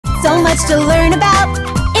so much to learn about.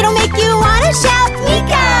 It'll make you wanna shout,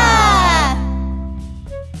 Meekah!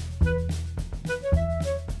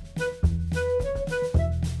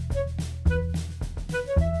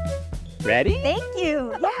 Ready? Thank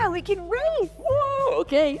you. Yeah, we can race. Whoa,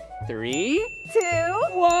 okay. 3, 2,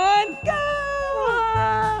 1,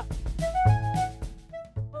 go!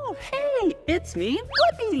 Oh, hey, it's me,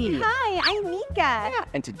 Blippi. Hi, I'm Meekah. Yeah,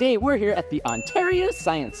 and today we're here at the Ontario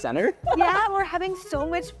Science Center. Yeah, we're having so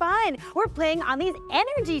much fun. We're playing on these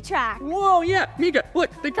energy tracks. Whoa, yeah, Meekah,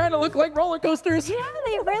 look, they kind of look like roller coasters. Yeah,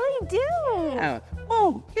 they really do. Yeah.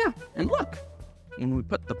 Oh, yeah, and look. When we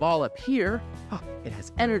put the ball up here, it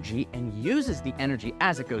has energy and uses the energy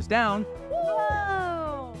as it goes down.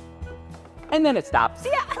 Whoa. And then it stops.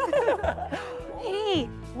 Yeah. Hey,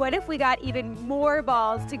 what if we got even more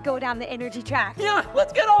balls to go down the energy track? Yeah,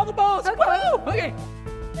 let's get all the balls. Okay. Woo! Okay.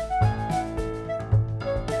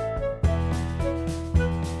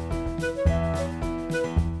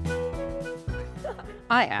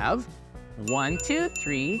 I have 1, 2,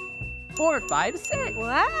 3, 4, 5, 6.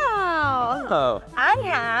 Wow. Oh. I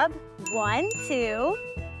have 1, 2,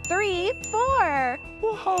 3, 4.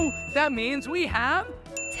 Whoa, that means we have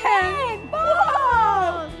 10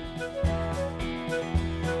 balls.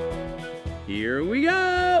 Here we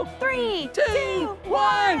go. 3, 2,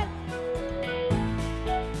 1.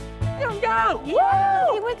 Here we go. Yeah,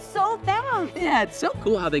 Woo! they went so fast. Yeah, it's so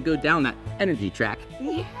cool how they go down that energy track.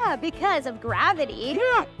 Yeah, because of gravity.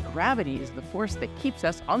 Yeah, gravity is the force that keeps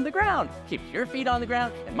us on the ground. Keeps your feet on the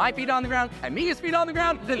ground, and my feet on the ground, and Meekah's feet on the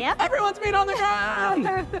ground, and Yep. everyone's feet on the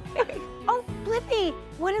ground. Oh, Blippi,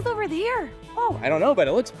 what is over there? Oh, I don't know, but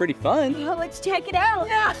it looks pretty fun. Well, let's check it out.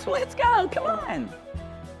 Yeah, let's go, come on.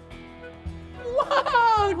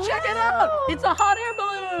 Whoa, check it out. Wow. It's a hot air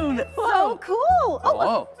balloon. So cool. Oh,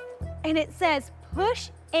 Whoa. and it says push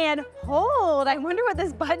and hold. I wonder what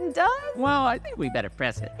this button does. Well, I think we better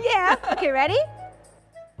press it. Yeah. Okay, ready?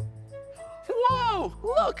 Whoa,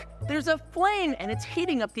 look, there's a flame and it's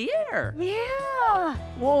heating up the air. Yeah.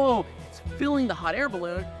 Whoa, it's filling the hot air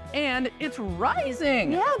balloon and it's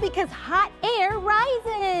rising. Yeah, because hot air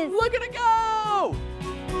rises. Look at it go!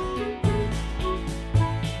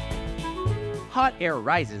 Hot air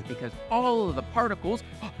rises because all of the particles,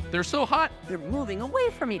 they're so hot, they're moving away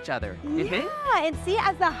from each other. You think? Yeah, and see,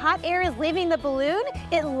 as the hot air is leaving the balloon,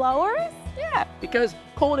 it lowers. Yeah, because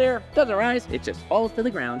cold air doesn't rise, it just falls to the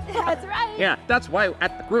ground. That's right. Yeah, that's why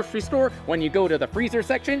at the grocery store, when you go to the freezer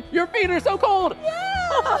section, your feet are so cold.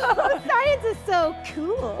 Yeah. Science is so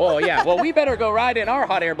cool. Oh yeah, well we better go ride in our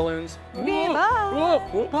hot air balloons. Viva! Whoa.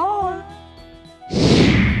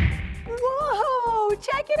 Whoa,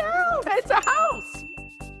 check it out. It's a house.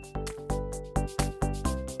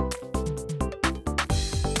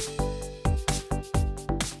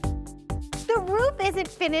 The roof isn't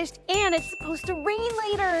finished and it's supposed to rain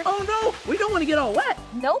later. Oh no, we don't want to get all wet.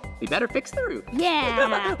 Nope. We better fix the roof.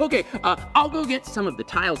 Yeah. Okay, I'll go get some of the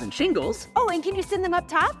tiles and shingles. Oh, and can you send them up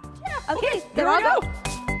top? Yeah. Okay, There there we I'll go.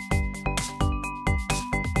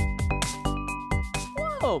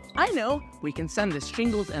 Whoa, I know. We can send the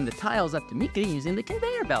shingles and the tiles up to Meekah using the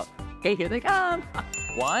conveyor belt. Okay, here they come.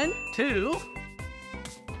 1, 2,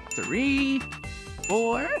 3,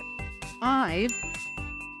 4, 5,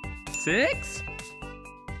 6,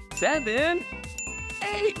 7,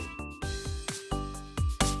 8.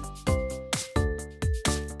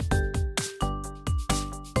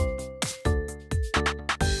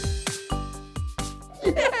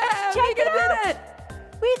 Yeah, Check it Meekah out. did it.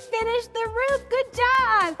 We finished the roof. Good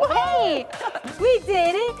job. Hey, we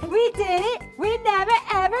did it. We did it. We never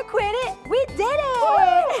ever quit it. We did it.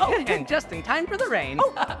 Oh, and just in time for the rain.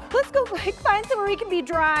 Let's go find somewhere we can be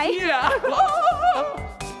dry. Yeah. Whoa.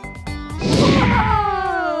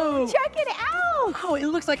 Check it out. Oh, it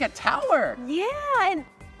looks like a tower. Yeah, and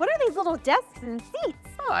what are these little desks and seats?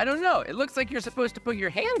 Oh, I don't know. It looks like you're supposed to put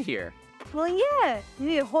your hand here. Well, yeah. You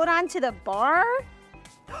need to hold on to the bar.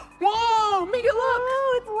 Whoa, Meekah, look.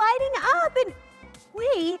 Oh, it's lighting up. And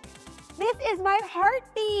wait, this is my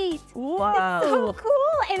heartbeat. Wow. It's so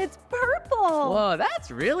cool, and it's purple. Whoa, that's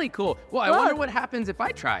really cool. Well, I Look. wonder what happens if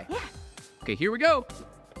I try. Yeah. Okay, here we go.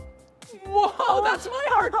 Whoa, that's my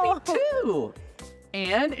heartbeat too.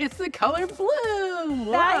 And it's the color blue.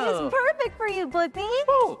 That Whoa. is perfect for you, Blippi.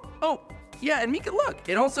 Oh, yeah, and Meekah, look.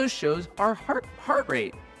 It also shows our heart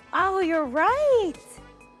rate. Oh, you're right.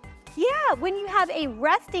 Yeah, when you have a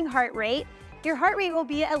resting heart rate, your heart rate will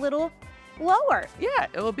be a little lower. Yeah,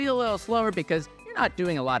 it will be a little slower because you're not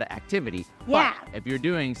doing a lot of activity. Yeah. But if you're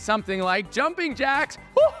doing something like jumping jacks,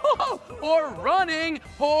 or running,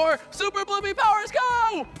 or Super Blippi powers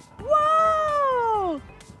go! Whoa!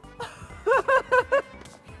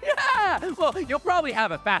 Yeah, Well, you'll probably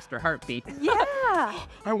have a faster heartbeat. Yeah.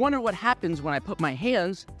 I wonder what happens when I put my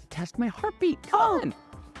hands to test my heartbeat. Come on.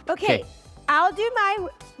 Okay. I'll do my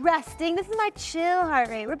resting. This is my chill heart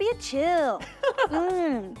rate. We're being chill.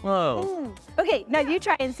 Whoa. Okay, now you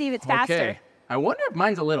try and see if it's faster. Okay. I wonder if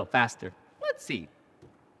mine's a little faster. Let's see.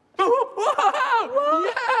 Whoa!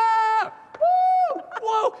 Yeah! Woo!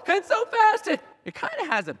 Whoa! It's so fast. It kind of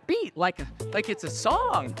has a beat, like it's a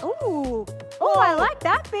song. Ooh. Oh, I like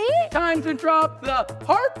that beat. Time to drop the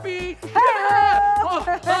heartbeat. Yeah! Oh,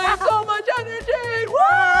 I have so much energy.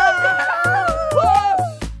 Whoa! Whoa!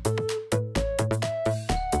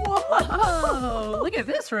 Look at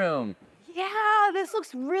this room. Yeah, this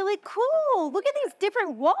looks really cool. Look at these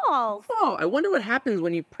different walls. Oh, I wonder what happens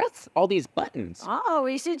when you press all these buttons. Oh,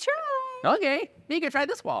 we should try. Okay, you can try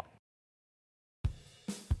this wall.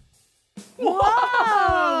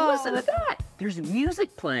 Whoa! Listen to that. There's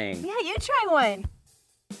music playing. Yeah, you try one.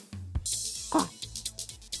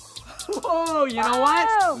 Whoa, you know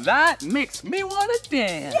what? That makes me want to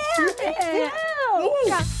dance. Yeah, me too.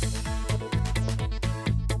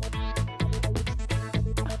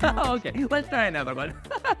 Okay, let's try another one.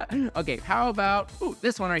 Okay, how about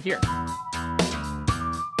this one right here?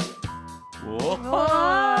 Whoa!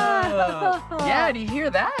 Yeah, do you hear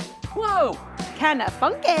that? Whoa! Kind of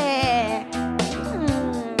funky.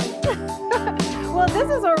 Well, this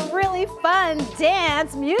is a really fun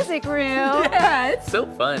dance music room. Yeah, it's so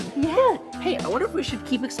fun. Yeah. Hey, I wonder if we should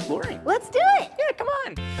keep exploring. Let's do it. Yeah, come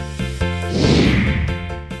on.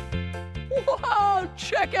 Whoa,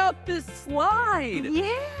 check out this slide.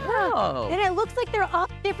 Yeah. Whoa. And it looks like they're all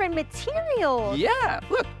different materials. Yeah,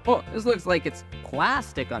 look. Oh, this looks like it's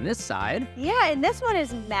plastic on this side. Yeah, and this one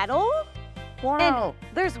is metal. Wow. And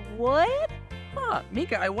there's wood. Huh,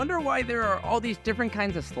 Meekah, I wonder why there are all these different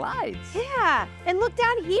kinds of slides. Yeah, and look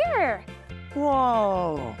down here.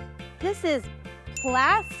 Whoa. This is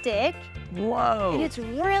plastic, Whoa. and it's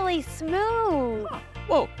really smooth. Huh.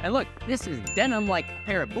 Whoa, and look, this is denim like a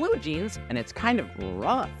pair of blue jeans, and it's kind of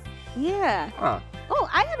rough. Yeah. Huh. Oh,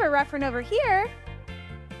 I have a rough one over here.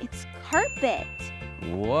 It's carpet.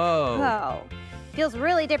 Whoa. Whoa. Feels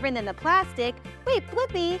really different than the plastic. Wait,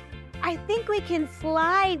 Blippi, I think we can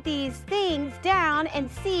slide these things down and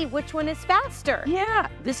see which one is faster. Yeah,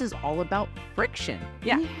 this is all about friction.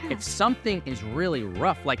 Yeah, if something is really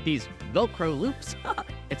rough, like these Velcro loops,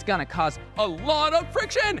 it's gonna cause a lot of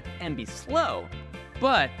friction and be slow.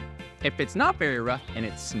 But if it's not very rough and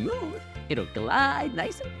it's smooth, it'll glide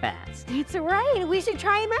nice and fast. That's right. We should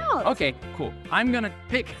try them out. Okay, cool. I'm gonna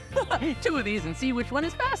pick 2 of these and see which one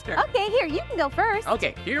is faster. Okay, here, you can go first.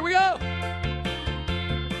 Okay, here we go.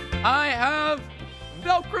 I have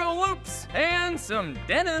Velcro loops and some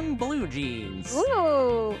denim blue jeans.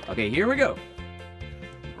 Ooh. Okay, here we go.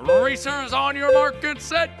 Racers on your mark, get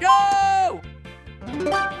set, go!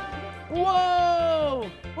 Whoa!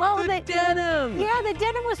 Whoa, the denim! Yeah, the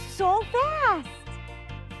denim was so fast.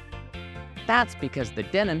 That's because the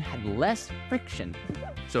denim had less friction,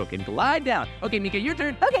 so it can glide down. Okay, Meekah, your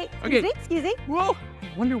turn. Okay, Okay. excuse me. Whoa!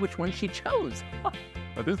 I wonder which one she chose.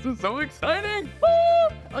 Oh, this is so exciting!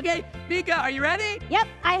 Woo! Okay, Meekah, are you ready? Yep,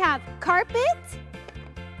 I have carpet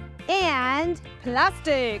and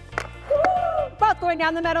plastic. Woo! Both going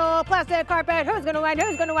down the middle, plastic, carpet. Who's gonna win?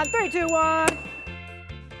 Who's gonna win? 3, 2, 1.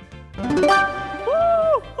 Woo!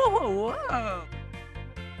 Oh, wow!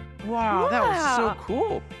 Wow, that was so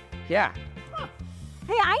cool. Yeah.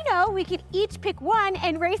 Hey, I know. We could each pick one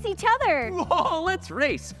and race each other. Whoa, let's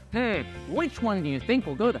race. Which one do you think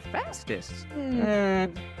will go the fastest?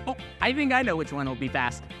 Oh, I think I know which one will be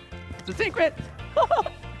fast. It's a secret.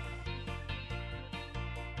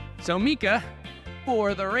 So, Meekah,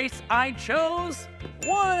 for the race I chose,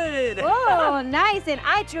 wood. Whoa, nice. And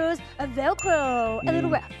I chose a Velcro. A little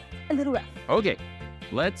rough. A little rough. Okay,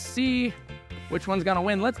 let's see which one's gonna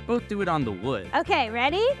win. Let's both do it on the wood. Okay,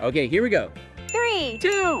 ready? Okay, here we go. 3, 2.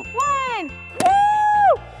 1. Woo!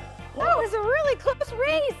 That was a really close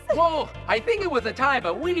race. Whoa, I think it was a tie,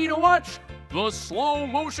 but we need to watch the slow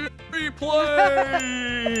motion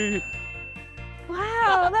replay.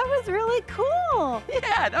 Wow, that was really cool.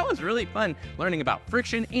 Yeah, that was really fun learning about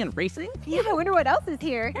friction and racing. Yeah, I wonder what else is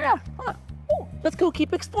here. Yeah. Huh. Oh, let's go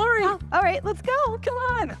keep exploring. Oh, all right, let's go. Come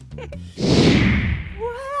on.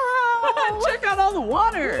 Wow. Check out all the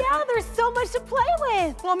water. Yeah, there's so much to play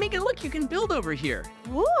with. Well, Meekah, look, you can build over here.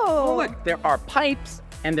 Whoa. Oh, look, there are pipes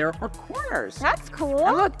and there are corners. That's cool.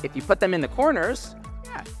 And look, if you put them in the corners,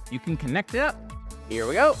 yeah, you can connect it up. Here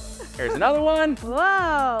we go. Here's another one.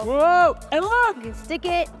 Whoa. Whoa, and look. You can stick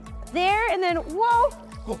it there and then, whoa.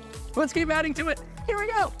 Oh, let's keep adding to it. Here we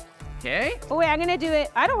go. Okay. Oh, wait, I'm gonna do it.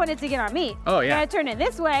 I don't want it to get on me. Oh, yeah. I'm gonna turn it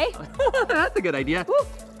this way. That's a good idea. Woo.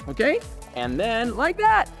 Okay. And then like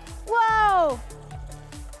that. Whoa!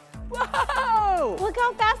 Whoa! Look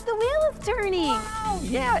how fast the wheel is turning. Wow.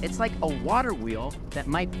 Yeah, it's like a water wheel that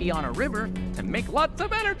might be on a river to make lots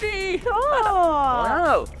of energy. Cool.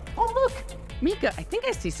 Wow. Oh, look. Meekah, I think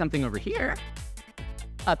I see something over here.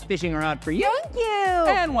 A fishing rod for you. Thank you.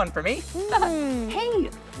 And one for me. Hey,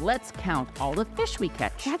 let's count all the fish we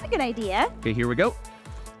catch. That's a good idea. Okay, here we go.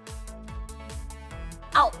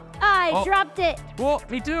 Oh, I Oh. dropped it. Whoa,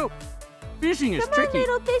 me too. Fishing is Come tricky. on,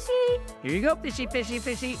 little fishy. Here you go, fishy, fishy,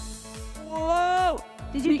 fishy. Whoa.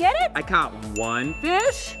 Did you get it? I caught one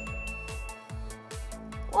fish.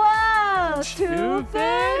 Whoa, Two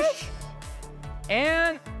fish.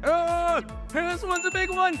 And, this one's a big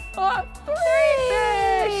one. Three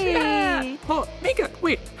fish. Yeah. Oh, Meekah,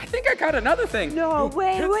 wait, I think I caught another thing. No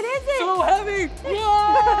way, It's what is it? so heavy.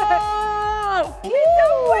 Whoa. It's a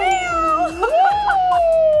whale.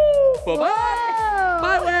 Bye-bye.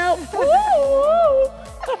 Bye, whale.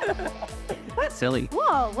 That's silly.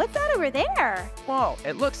 Whoa, what's that over there? Whoa,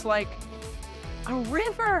 it looks like a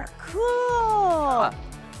river. Cool.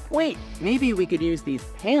 Wait, maybe we could use these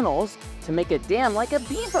panels to make a dam like a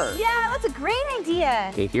beaver. Yeah, that's a great idea.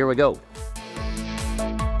 Okay, here we go.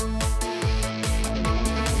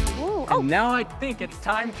 Ooh. And now I think it's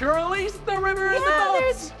time to release the river and the Yeah, boats.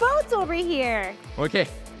 there's boats over here. Okay,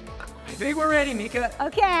 I think we're ready, Meekah.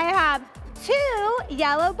 Okay, I have 2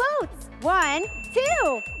 yellow boats. 1,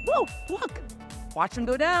 2. Whoa, look. Watch them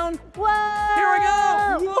go down. Whoa. Here we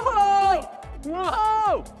go. Whoa.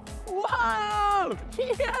 Whoa. Whoa.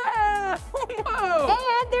 Yeah. Whoa.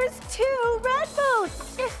 And there's 2 red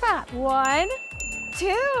boats. Yeah. 1,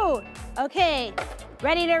 2. Okay,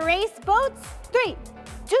 ready to race boats? 3,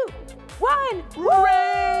 2, 1.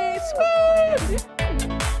 Race!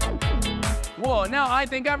 Whoa, now I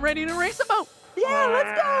think I'm ready to race a boat. Yeah,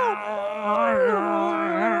 let's go.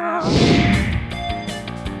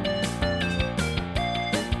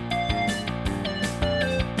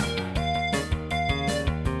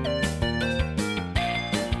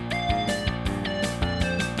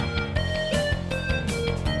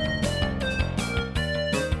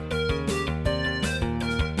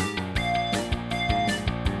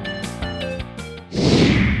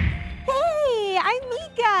 Hey, I'm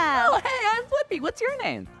Meekah. Oh, hey, I'm Blippi. What's your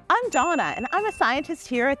name? I'm Donna, and I'm a scientist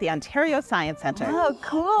here at the Ontario Science Center. Oh,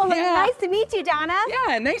 cool. Yeah. Nice to meet you, Donna.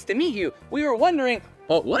 Yeah, nice to meet you. We were wondering,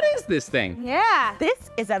 well, what is this thing? Yeah. This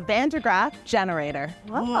is a Van de Graaff generator.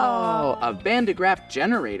 Whoa, a Van de Graaff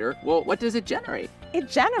generator. Well, what does it generate? It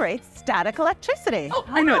generates static electricity. Oh,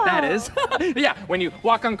 I know what that is. Yeah, when you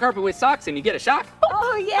walk on carpet with socks and you get a shock.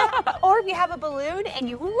 Oh, yeah. Or if you have a balloon and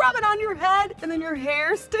you rub it on your head and then your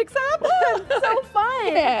hair sticks up. So fun.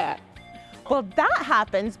 Yeah. Well, that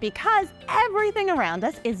happens because everything around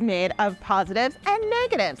us is made of positives and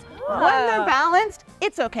negatives. When they're balanced,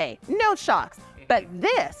 it's okay, no shocks. But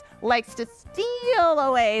this likes to steal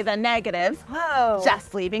away the negatives, Whoa.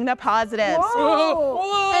 just leaving the positives.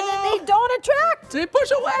 Whoa. And then they don't attract. They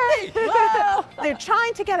push away. Whoa. They're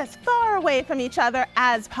trying to get us far away from each other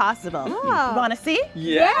as possible. Oh. Want to see?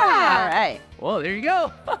 Yeah. All right. Whoa, there you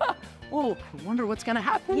go. Whoa, I wonder what's gonna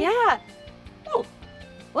happen. Yeah. Oh,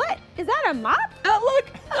 What? Is that a mop? look.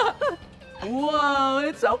 Whoa,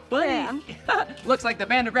 it's so funny. Looks like the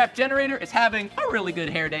Van de Graaff generator is having a really good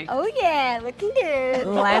hair day. Oh, yeah. Looking good.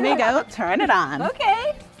 Let me go turn it on.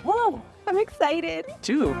 Okay. Whoa, I'm excited.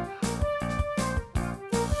 two.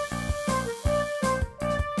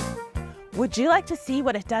 Would you like to see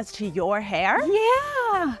what it does to your hair?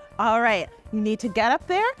 Yeah. All right, you need to get up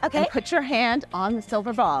there Okay. and put your hand on the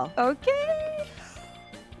silver ball. Okay.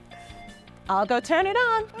 I'll go turn it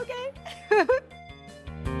on. Okay.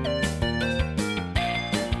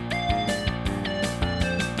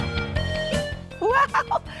 Wow,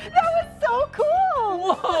 that was so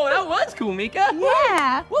cool. Whoa, that was cool, Meekah.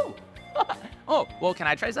 Yeah. Whoa. Oh, well, can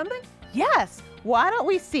I try something? Yes. Why don't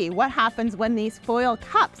we see what happens when these foil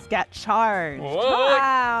cups get charged? Whoa.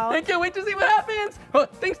 Wow. I can't wait to see what happens. Oh,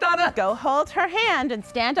 thanks, Donna. Go hold her hand and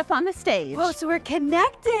stand up on the stage. Whoa, so we're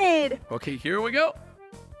connected. Okay, here we go.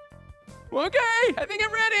 Okay, I think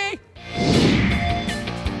I'm ready.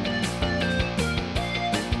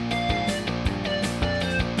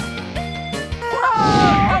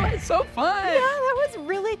 Whoa, that was so fun. Yeah, that was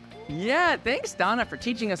really Yeah, thanks, Donna, for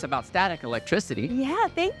teaching us about static electricity. Yeah,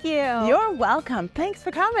 thank you. You're welcome. Thanks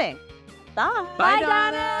for coming. Bye. Bye,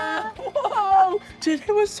 Donna. Whoa,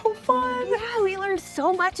 Today was so fun. Yeah, we learned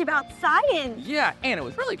so much about science. Yeah, and it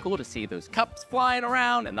was really cool to see those cups flying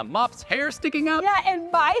around and the mop's hair sticking up. Yeah,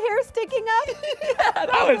 and my hair sticking up. Yeah,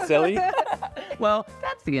 that was silly. Well,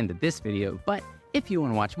 that's the end of this video, but if you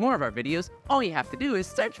want to watch more of our videos, all you have to do is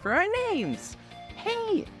search for our names.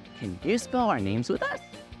 Hey, can you spell our names with us?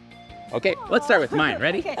 Okay, let's start with mine.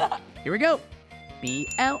 Ready? Okay. Here we go.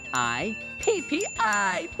 B-L-I-P-P-I,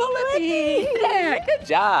 Blippi. Yeah, good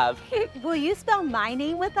job. Will you spell my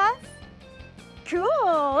name with us?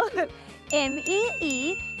 Cool.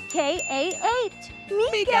 M-E-E-K-A-H.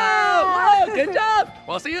 Meekah. Wow, good job.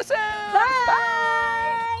 We'll see you soon. Bye.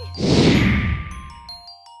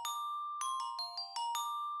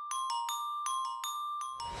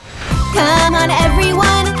 Come on,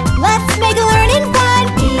 everyone, let's make learning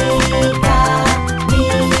fun. Meekah,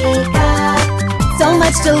 Meekah. So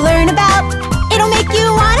much to learn about, it'll make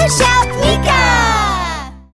you want to shout, Meekah!